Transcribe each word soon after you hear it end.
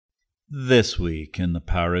This week in the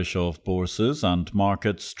parish of bourses and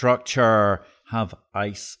market structure, have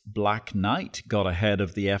ICE Black Knight got ahead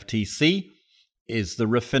of the FTC? Is the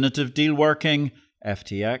Refinitiv Deal working?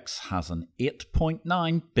 FTX has an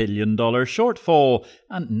 $8.9 billion shortfall,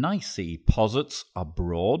 and NYSE posits a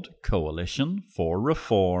broad coalition for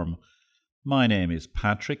reform. My name is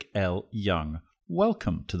Patrick L. Young.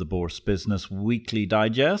 Welcome to the Bourse Business Weekly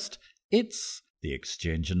Digest. It's the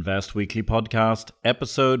Exchange Invest Weekly Podcast,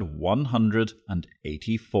 episode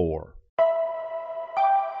 184.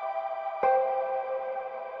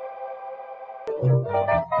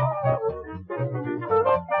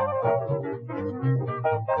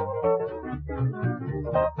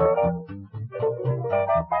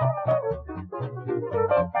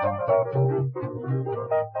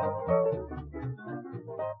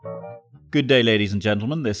 Good day, ladies and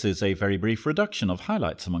gentlemen. This is a very brief reduction of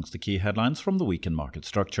highlights amongst the key headlines from the week in market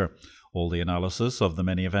structure. All the analysis of the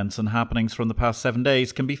many events and happenings from the past 7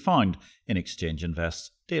 days can be found in Exchange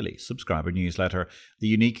Invest's daily subscriber newsletter, the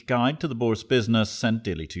unique guide to the Bourse business sent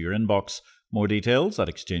daily to your inbox. More details at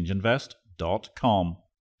exchangeinvest.com.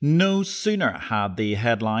 No sooner had the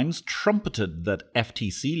headlines trumpeted that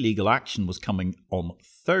FTC legal action was coming on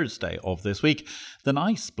Thursday of this week than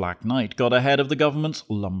ICE Black Knight got ahead of the government's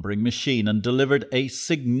lumbering machine and delivered a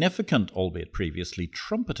significant, albeit previously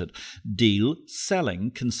trumpeted, deal selling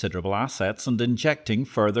considerable assets and injecting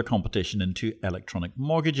further competition into electronic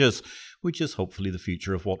mortgages, which is hopefully the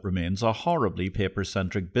future of what remains a horribly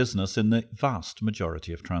paper-centric business in the vast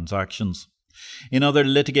majority of transactions. In other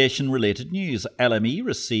litigation-related news, LME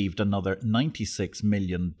received another $96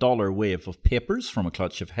 million wave of papers from a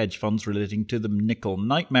clutch of hedge funds relating to the nickel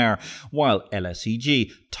nightmare, while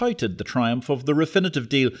LSEG touted the triumph of the Refinitiv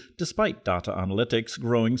deal despite data analytics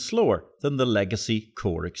growing slower than the legacy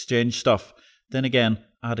core exchange stuff. Then again,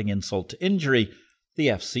 adding insult to injury, the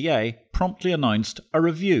FCA promptly announced a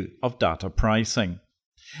review of data pricing.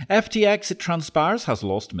 FTX, it transpires, has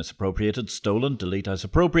lost, misappropriated, stolen, delete as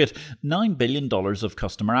appropriate, $9 billion of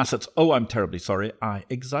customer assets. Oh, I'm terribly sorry, I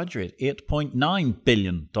exaggerate. $8.9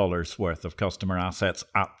 billion worth of customer assets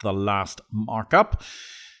at the last markup.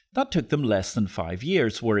 That took them less than 5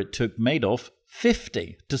 years, where it took Madoff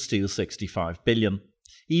 50 to steal $65 billion.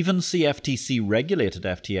 Even CFTC regulated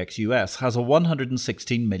FTX US has a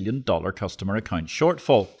 $116 million customer account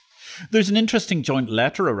shortfall. There's an interesting joint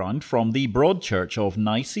letter around from the broad church of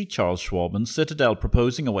NYSE, Charles Schwab and Citadel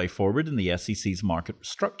proposing a way forward in the SEC's market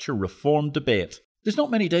structure reform debate. There's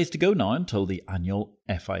not many days to go now until the annual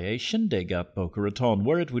FIA shindig at Boca Raton,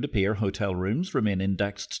 where it would appear hotel rooms remain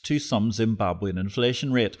indexed to some Zimbabwean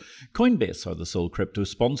inflation rate. Coinbase are the sole crypto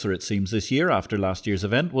sponsor, it seems, this year, after last year's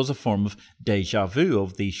event was a form of déjà vu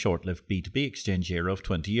of the short-lived B2B exchange era of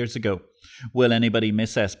 20 years ago. Will anybody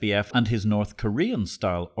miss SBF and his North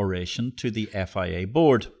Korean-style oration to the FIA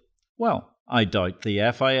board? Well, I doubt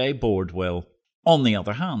the FIA board will. On the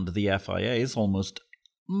other hand, the FIA's almost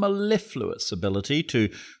mellifluous ability to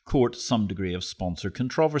court some degree of sponsor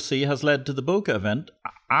controversy has led to the Boca event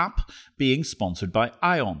app being sponsored by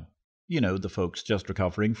Ion. You know, the folks just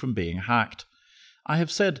recovering from being hacked. I have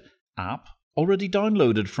said app already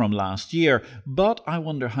downloaded from last year, but I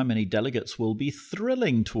wonder how many delegates will be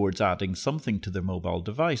thrilling towards adding something to their mobile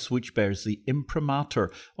device which bears the imprimatur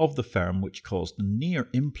of the firm which caused a near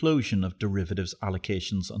implosion of derivatives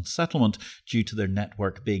allocations and settlement due to their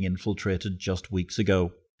network being infiltrated just weeks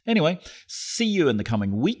ago. Anyway, see you in the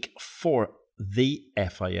coming week for the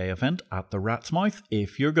FIA event at the Rat's Mouth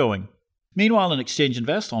if you're going. Meanwhile, in Exchange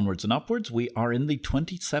Invest, onwards and upwards, we are in the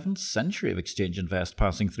 27th century of Exchange Invest,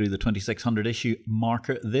 passing through the 2600 issue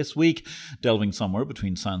marker this week, delving somewhere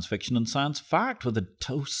between science fiction and science fact with a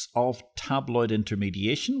dose of tabloid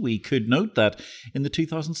intermediation. We could note that in the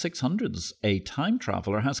 2600s, a time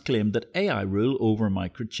traveller has claimed that AI rule over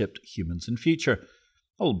microchipped humans in future.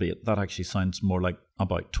 Albeit that actually sounds more like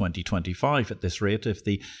about 2025 at this rate if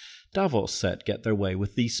the Davos set get their way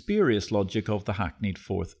with the spurious logic of the hackneyed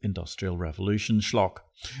Fourth Industrial Revolution schlock.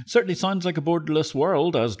 Certainly sounds like a borderless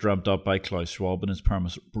world as dreamt up by Klaus Schwab and his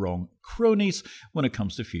perma-wrong cronies when it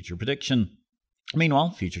comes to future prediction.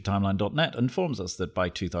 Meanwhile, FutureTimeline.net informs us that by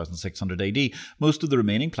 2600 AD, most of the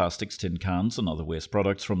remaining plastics, tin cans and other waste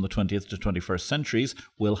products from the 20th to 21st centuries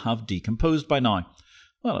will have decomposed by now.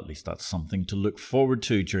 Well, at least that's something to look forward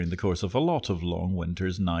to during the course of a lot of long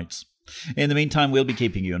winter's nights. In the meantime, we'll be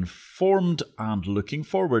keeping you informed and looking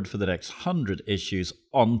forward for the next 100 issues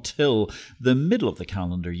until the middle of the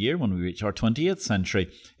calendar year when we reach our 20th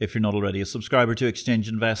century. If you're not already a subscriber to Exchange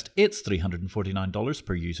Invest, it's $349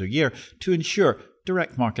 per user year to ensure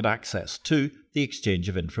direct market access to the exchange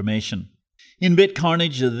of information. In bit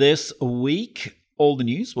carnage this week, All the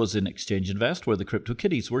news was in Exchange Invest, where the crypto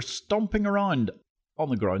kitties were stomping around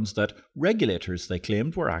on the grounds that regulators, they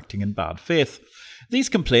claimed, were acting in bad faith. These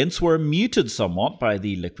complaints were muted somewhat by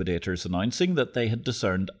the liquidators announcing that they had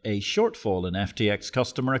discerned a shortfall in FTX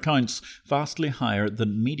customer accounts, vastly higher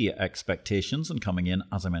than media expectations and coming in,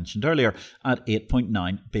 as I mentioned earlier, at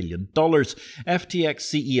 $8.9 billion. FTX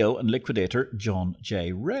CEO and liquidator John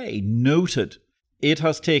J. Ray noted, "It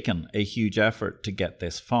has taken a huge effort to get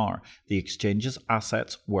this far. The exchange's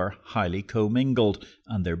assets were highly commingled,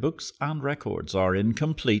 and their books and records are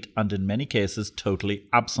incomplete and in many cases totally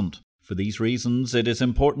absent. For these reasons, it is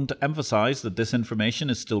important to emphasize that this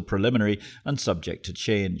information is still preliminary and subject to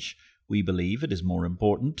change. We believe it is more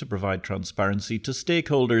important to provide transparency to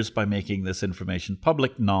stakeholders by making this information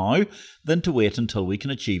public now than to wait until we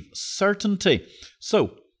can achieve certainty."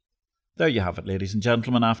 So, there you have it, ladies and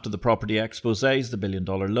gentlemen. After the property exposés, the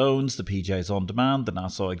billion-dollar loans, the PJs on demand, the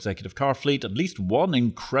Nassau executive car fleet, at least one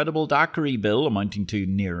incredible daiquiri bill amounting to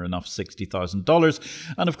near enough $60,000,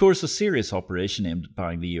 and of course a serious operation aimed at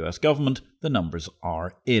buying the US government, the numbers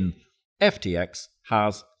are in. FTX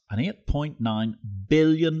has an $8.9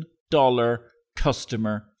 billion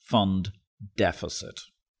customer fund deficit.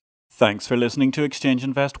 Thanks for listening to Exchange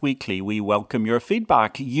Invest Weekly. We welcome your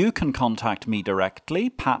feedback. You can contact me directly,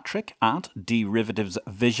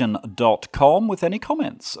 patrick@derivativesvision.com, with any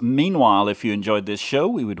comments. Meanwhile, if you enjoyed this show,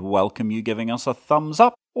 we would welcome you giving us a thumbs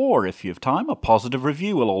up, or if you have time, a positive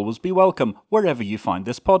review will always be welcome wherever you find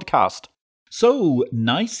this podcast. So,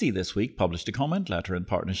 NYSE this week published a comment letter in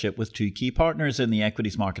partnership with two key partners in the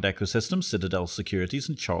equities market ecosystem, Citadel Securities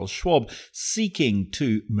and Charles Schwab, seeking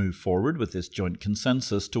to move forward with this joint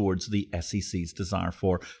consensus towards the SEC's desire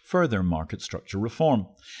for further market structure reform.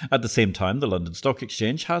 At the same time, the London Stock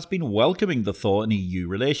Exchange has been welcoming the thaw in EU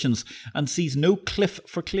relations and sees no cliff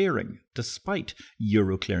for clearing, despite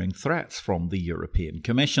euro-clearing threats from the European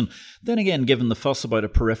Commission. Then again, given the fuss about a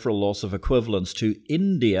peripheral loss of equivalence to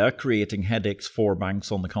India creating headaches for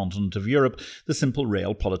banks on the continent of Europe, the simple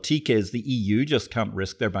realpolitik is the EU just can't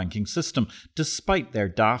risk their banking system, despite their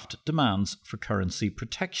daft demands for currency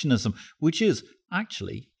protectionism, which is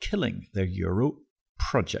actually killing their euro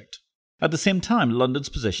project. At the same time, London's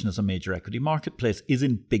position as a major equity marketplace is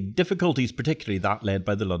in big difficulties, particularly that led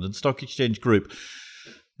by the London Stock Exchange Group.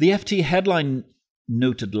 The FT headline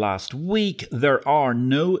noted last week, there are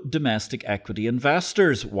no domestic equity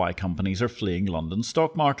investors. Why companies are fleeing London's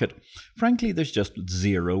stock market. Frankly, there's just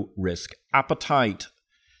zero risk appetite.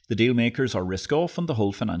 The deal makers are risk off and the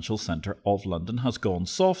whole financial centre of London has gone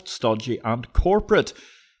soft, stodgy and corporate,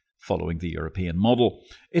 following the European model.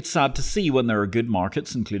 It's sad to see when there are good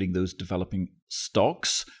markets, including those developing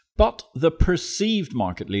stocks, but the perceived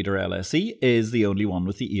market leader, LSE, is the only one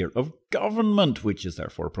with the ear of government, which is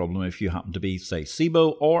therefore a problem if you happen to be, say,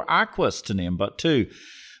 SIBO or Aquis, to name but two.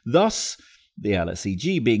 Thus, the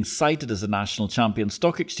LSEG being cited as a national champion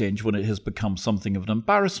stock exchange when it has become something of an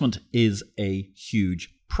embarrassment is a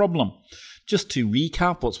huge problem. Just to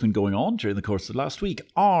recap what's been going on during the course of last week,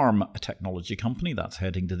 ARM, a technology company that's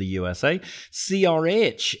heading to the USA,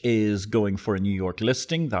 CRH is going for a New York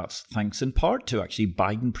listing. That's thanks in part to actually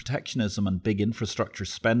Biden protectionism and big infrastructure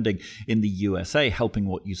spending in the USA, helping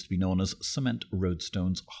what used to be known as Cement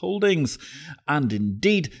Roadstones Holdings. And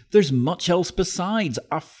indeed, there's much else besides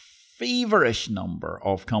a feverish number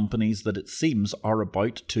of companies that it seems are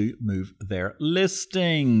about to move their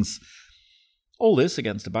listings. All this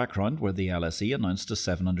against a background where the LSE announced a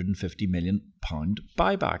 £750 million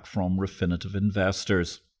buyback from Refinitiv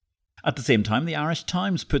investors. At the same time, the Irish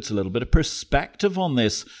Times puts a little bit of perspective on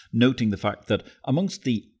this, noting the fact that amongst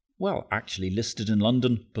the, actually listed in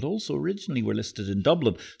London, but also originally were listed in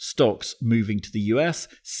Dublin, stocks moving to the US,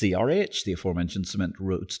 CRH, the aforementioned Cement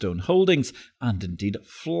Roadstone Holdings, and indeed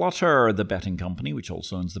Flutter, the betting company, which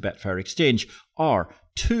also owns the Betfair Exchange, are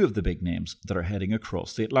two of the big names that are heading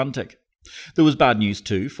across the Atlantic. There was bad news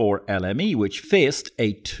too for LME, which faced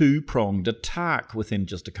a two-pronged attack within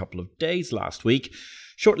just a couple of days last week.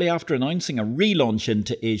 Shortly after announcing a relaunch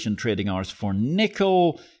into Asian trading hours for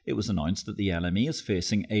nickel, it was announced that the LME is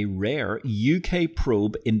facing a rare UK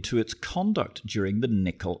probe into its conduct during the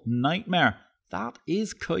nickel nightmare. That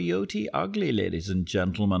is coyote ugly, ladies and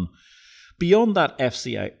gentlemen. Beyond that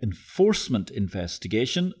FCI enforcement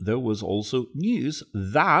investigation, there was also news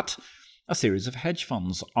that a series of hedge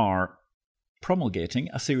funds are promulgating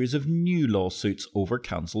a series of new lawsuits over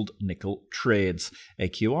cancelled nickel trades.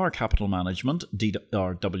 AQR Capital Management,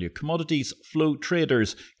 DRW Commodities, Flow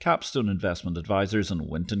Traders, Capstone Investment Advisors and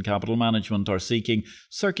Winton Capital Management are seeking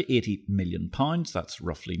circa £80 million, that's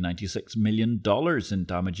roughly $96 million in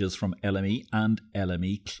damages from LME and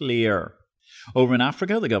LME Clear. Over in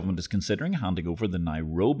Africa, the government is considering handing over the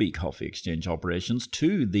Nairobi Coffee Exchange operations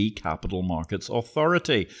to the Capital Markets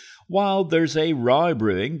Authority, while there's a row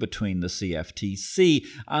brewing between the CFTC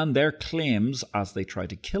and their claims as they try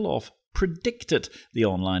to kill off Predicted, the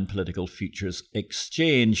online political futures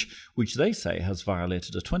exchange, which they say has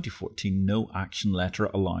violated a 2014 no-action letter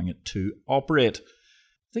allowing it to operate.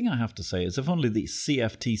 The thing I have to say is if only the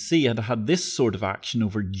CFTC had had this sort of action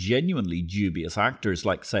over genuinely dubious actors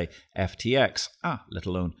like, say, FTX, let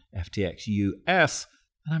alone FTX US,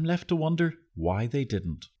 and I'm left to wonder why they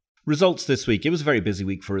didn't. Results this week. It was a very busy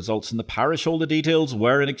week for results in the parish. All the details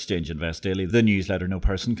were in Exchange Invest Daily, the newsletter no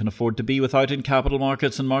person can afford to be without in capital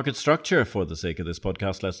markets and market structure. For the sake of this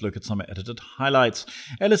podcast, let's look at some edited highlights.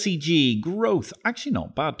 LSEG growth, actually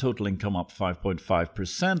not bad. Total income up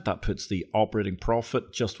 5.5%. That puts the operating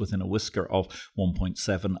profit just within a whisker of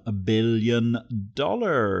 $1.7 billion.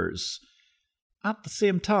 At the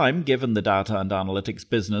same time, given the data and analytics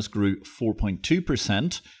business grew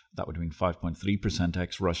 4.2%, that would have been 5.3%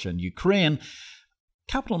 ex-Russia and Ukraine.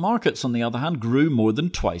 Capital markets, on the other hand, grew more than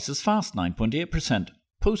twice as fast, 9.8%.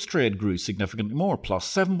 Post-trade grew significantly more,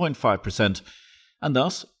 plus 7.5%. And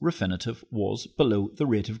thus, Refinitiv was below the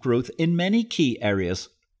rate of growth in many key areas,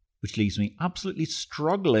 which leaves me absolutely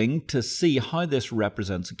struggling to see how this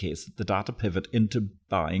represents a case that the data pivot into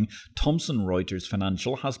buying Thomson Reuters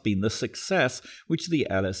Financial has been the success which the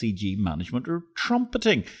LSEG management are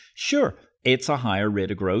trumpeting. Sure, it's a higher rate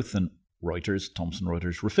of growth than Thomson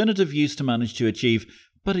Reuters Refinitiv used to manage to achieve,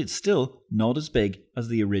 but it's still not as big as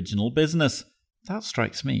the original business. That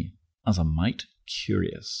strikes me as a mite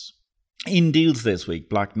curious. In deals this week,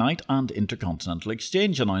 Black Knight and Intercontinental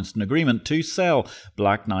Exchange announced an agreement to sell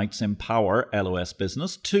Black Knight's Empower LOS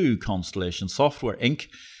business to Constellation Software Inc.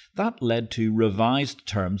 That led to revised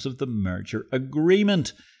terms of the merger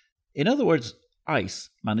agreement. In other words, ICE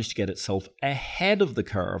managed to get itself ahead of the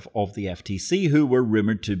curve of the FTC, who were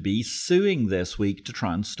rumoured to be suing this week to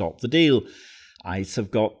try and stop the deal. ICE have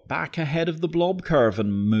got back ahead of the blob curve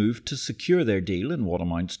and moved to secure their deal in what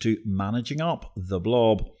amounts to managing up the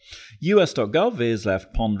blob. US.gov is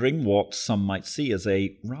left pondering what some might see as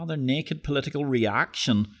a rather naked political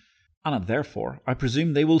reaction, and therefore I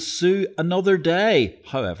presume they will sue another day.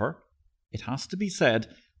 However, it has to be said,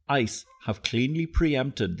 ICE have cleanly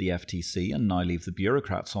preempted the FTC and now leave the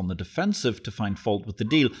bureaucrats on the defensive to find fault with the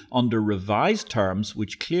deal under revised terms,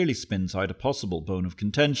 which clearly spins out a possible bone of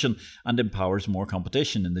contention and empowers more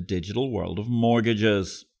competition in the digital world of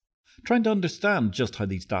mortgages. Trying to understand just how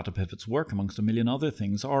these data pivots work, amongst a million other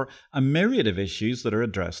things, are a myriad of issues that are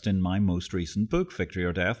addressed in my most recent book, Victory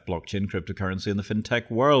or Death, Blockchain, Cryptocurrency and the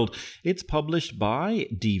FinTech World. It's published by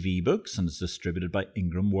DV Books and is distributed by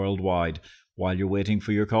Ingram Worldwide. While you're waiting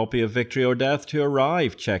for your copy of Victory or Death to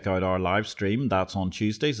arrive, check out our live stream. That's on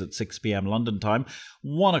Tuesdays at 6 p.m. London time,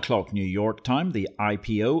 1 o'clock New York time, the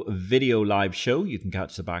IPO video live show. You can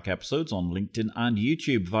catch the back episodes on LinkedIn and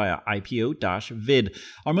YouTube via IPO-vid.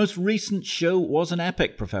 Our most recent show was an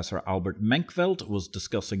epic. Professor Albert Menkveld was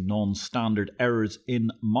discussing non-standard errors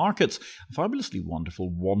in markets. A fabulously wonderful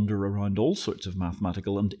wander around all sorts of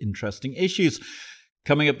mathematical and interesting issues.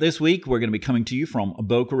 Coming up this week, we're going to be coming to you from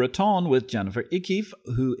Boca Raton with Jennifer Ikif,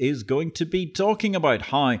 who is going to be talking about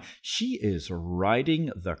how she is riding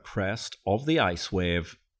the crest of the ice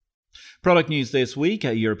wave. Product news this week,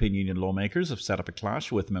 European Union lawmakers have set up a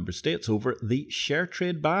clash with member states over the share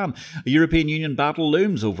trade ban. A European Union battle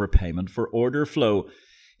looms over payment for order flow.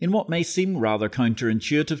 In what may seem rather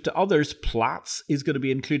counterintuitive to others, Platts is going to be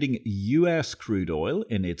including US crude oil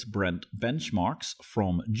in its Brent benchmarks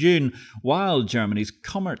from June, while Germany's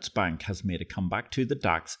Commerzbank has made a comeback to the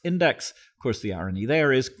DAX index. Of course, the irony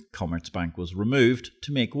there is Commerzbank was removed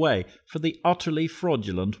to make way for the utterly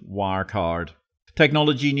fraudulent Wirecard.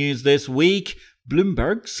 Technology news this week.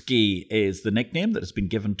 Bloombergsky is the nickname that has been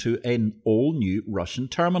given to an all-new Russian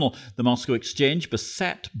terminal. The Moscow exchange,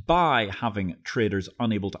 beset by having traders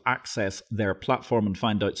unable to access their platform and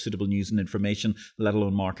find out suitable news and information, let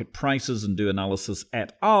alone market prices and do analysis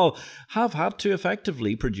et al., have had to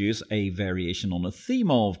effectively produce a variation on a theme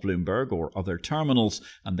of Bloomberg or other terminals,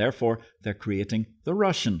 and therefore they're creating the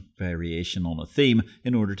Russian variation on a theme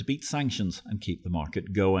in order to beat sanctions and keep the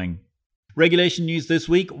market going. Regulation news this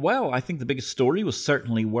week. Well, I think the biggest story was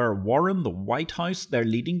certainly where Warren, the White House, they're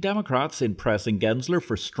leading Democrats in pressing Gensler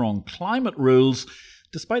for strong climate rules,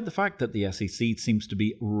 despite the fact that the SEC seems to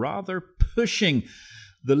be rather pushing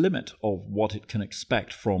the limit of what it can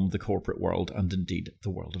expect from the corporate world and indeed the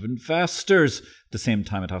world of investors. At the same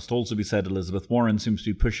time, it has to also be said Elizabeth Warren seems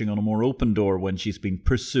to be pushing on a more open door when she's been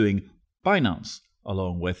pursuing Binance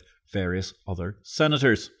along with various other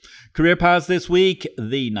senators. Career paths this week.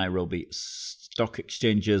 The Nairobi Stock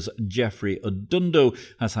Exchange's Jeffrey Odundo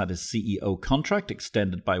has had his CEO contract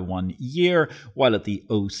extended by 1 year, while at the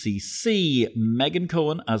OCC, Megan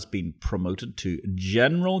Cohen has been promoted to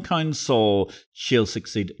General Counsel. She'll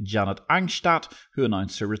succeed Janet Angstadt, who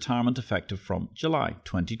announced her retirement effective from July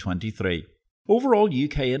 2023. Overall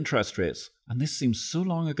UK interest rates, and this seems so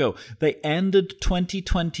long ago, they ended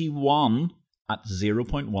 2021 at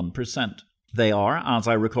 0.1%. They are, as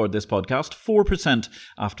I record this podcast, 4%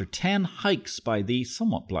 after 10 hikes by the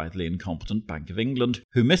somewhat blithely incompetent Bank of England,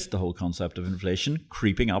 who missed the whole concept of inflation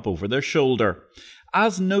creeping up over their shoulder.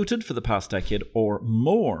 As noted for the past decade or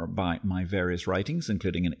more by my various writings,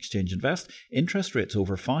 including in Exchange Invest, interest rates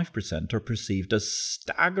over 5% are perceived as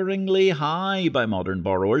staggeringly high by modern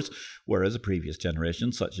borrowers, whereas a previous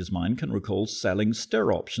generation such as mine can recall selling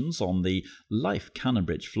stir options on the Life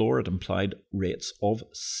Cannonbridge floor at implied rates of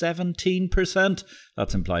 17%.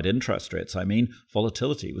 That's implied interest rates, I mean.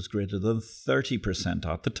 Volatility was greater than 30%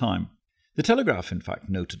 at the time. The Telegraph, in fact,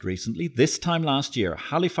 noted recently, this time last year,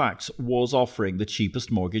 Halifax was offering the cheapest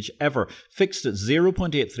mortgage ever, fixed at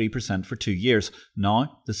 0.83% for 2 years.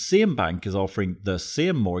 Now, the same bank is offering the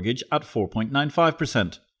same mortgage at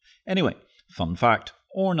 4.95%. Anyway, fun fact,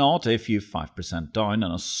 or not, if you've 5% down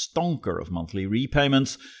and a stonker of monthly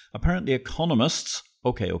repayments, apparently economists...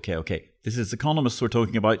 Okay. This is economists we're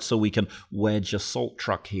talking about, so we can wedge a salt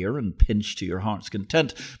truck here and pinch to your heart's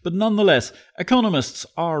content. But nonetheless, economists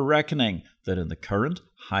are reckoning that in the current,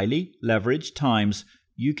 highly leveraged times,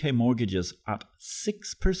 UK mortgages at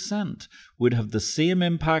 6% would have the same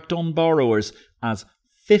impact on borrowers as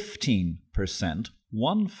 15%,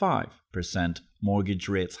 15% mortgage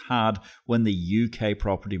rates had when the UK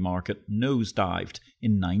property market nosedived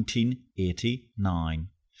in 1989.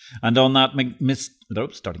 And on that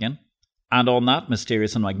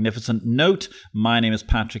mysterious and magnificent note, my name is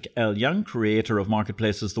Patrick L. Young, creator of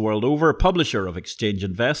Marketplaces the World Over, publisher of Exchange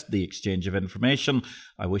Invest, the exchange of information.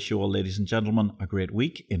 I wish you all, ladies and gentlemen, a great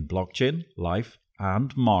week in blockchain, life,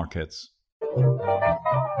 and markets.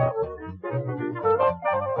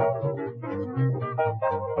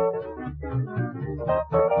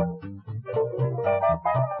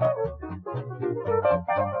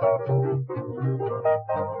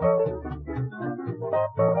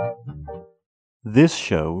 This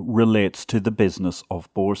show relates to the business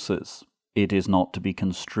of bourses. It is not to be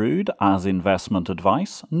construed as investment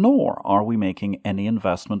advice, nor are we making any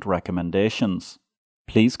investment recommendations.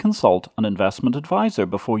 Please consult an investment advisor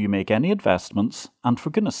before you make any investments, and for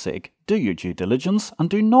goodness sake, do your due diligence and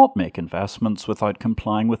do not make investments without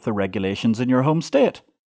complying with the regulations in your home state.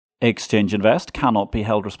 Exchange Invest cannot be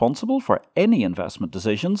held responsible for any investment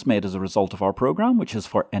decisions made as a result of our program, which is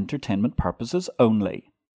for entertainment purposes only.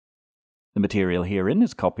 The material herein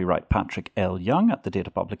is copyright Patrick L. Young at the date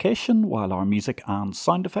of publication, while our music and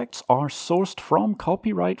sound effects are sourced from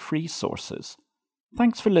copyright-free sources.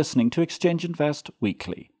 Thanks for listening to Exchange Invest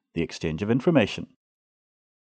Weekly, the exchange of information.